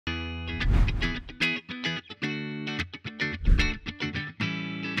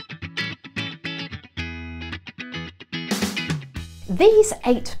These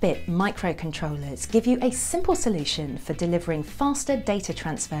 8-bit microcontrollers give you a simple solution for delivering faster data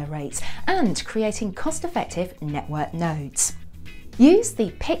transfer rates and creating cost-effective network nodes. Use the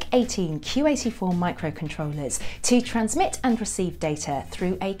PIC18Q84 microcontrollers to transmit and receive data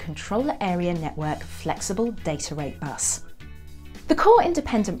through a controller area network flexible data rate bus. The core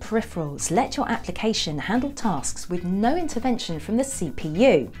independent peripherals let your application handle tasks with no intervention from the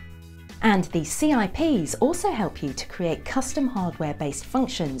CPU. And the CIPs also help you to create custom hardware-based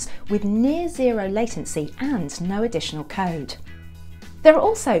functions with near zero latency and no additional code. There are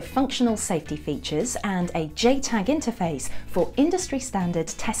also functional safety features and a JTAG interface for industry-standard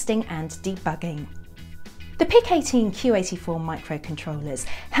testing and debugging. The PIC18Q84 microcontrollers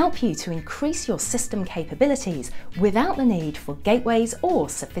help you to increase your system capabilities without the need for gateways or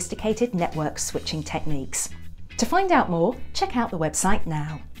sophisticated network switching techniques. To find out more, check out the website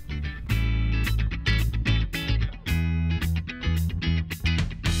now.